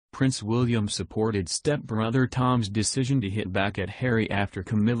Prince William supported stepbrother Tom's decision to hit back at Harry after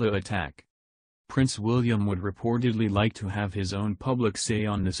Camilla attack. Prince William would reportedly like to have his own public say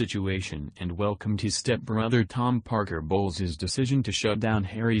on the situation and welcomed his stepbrother Tom Parker Bowles' decision to shut down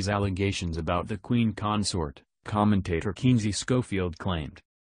Harry's allegations about the Queen consort, commentator Kingsley Schofield claimed.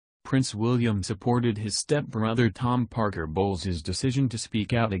 Prince William supported his stepbrother Tom Parker Bowles' decision to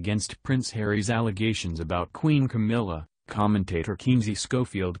speak out against Prince Harry's allegations about Queen Camilla, commentator Kingsley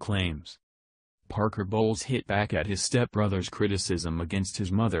Schofield claims. Parker Bowles hit back at his stepbrother's criticism against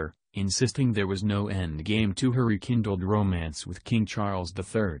his mother, insisting there was no endgame to her rekindled romance with King Charles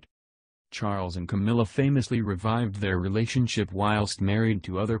III. Charles and Camilla famously revived their relationship whilst married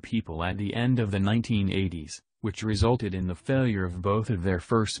to other people at the end of the 1980s, which resulted in the failure of both of their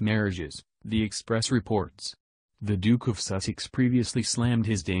first marriages, The Express reports. The Duke of Sussex previously slammed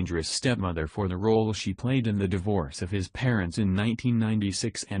his dangerous stepmother for the role she played in the divorce of his parents in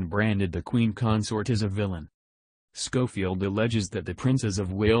 1996 and branded the Queen consort as a villain. Schofield alleges that the Princess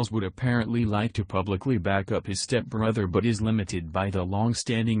of Wales would apparently like to publicly back up his stepbrother but is limited by the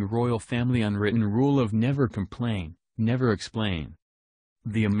long-standing royal family unwritten rule of never complain, never explain.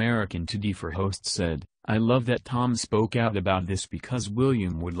 The American Today for host said, "I love that Tom spoke out about this because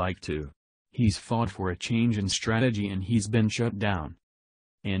William would like to. He's fought for a change in strategy and he's been shut down.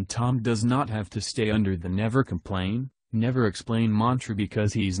 And Tom does not have to stay under the never complain, never explain mantra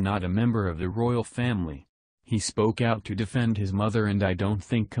because he's not a member of the royal family. He spoke out to defend his mother and I don't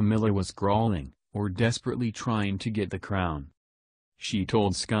think Camilla was crawling, or desperately trying to get the crown." She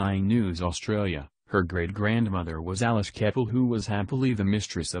told Sky News Australia, her great-grandmother was Alice Keppel who was happily the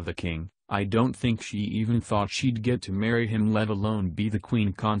mistress of the king. "I don't think she even thought she'd get to marry him let alone be the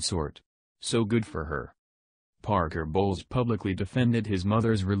queen consort. So good for her." Parker Bowles publicly defended his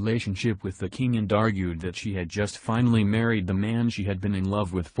mother's relationship with the king and argued that she had just finally married the man she had been in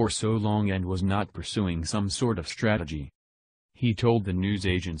love with for so long and was not pursuing some sort of strategy. He told the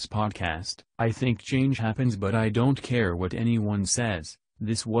newsagent's podcast, "I think change happens but I don't care what anyone says,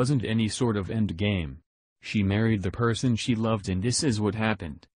 this wasn't any sort of end game. She married the person she loved and this is what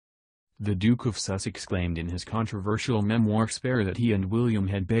happened." The Duke of Sussex claimed in his controversial memoir Spare that he and William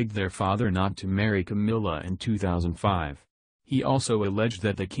had begged their father not to marry Camilla in 2005. He also alleged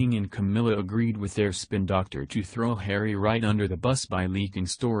that the king and Camilla agreed with their spin doctor to throw Harry right under the bus by leaking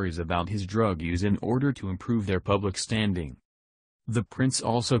stories about his drug use in order to improve their public standing. The prince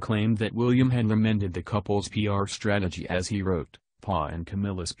also claimed that William had lamented the couple's PR strategy as he wrote, "Pa and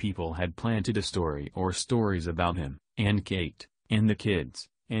Camilla's people had planted a story or stories about him, and Kate, and the kids.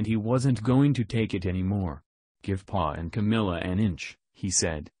 And he wasn't going to take it anymore. Give Pa and Camilla an inch," he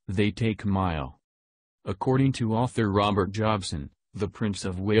said, "they take a mile." According to author Robert Jobson, the Prince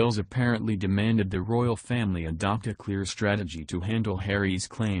of Wales apparently demanded the royal family adopt a clear strategy to handle Harry's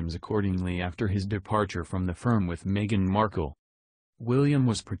claims accordingly after his departure from the firm with Meghan Markle. William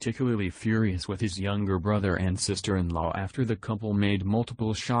was particularly furious with his younger brother and sister-in-law after the couple made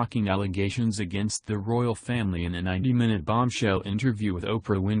multiple shocking allegations against the royal family in a 90-minute bombshell interview with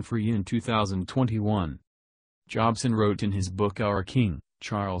Oprah Winfrey in 2021. Jobson wrote in his book Our King,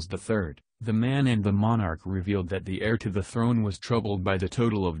 Charles III, The Man and the Monarch revealed that the heir to the throne was troubled by the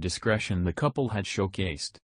total of discretion the couple had showcased.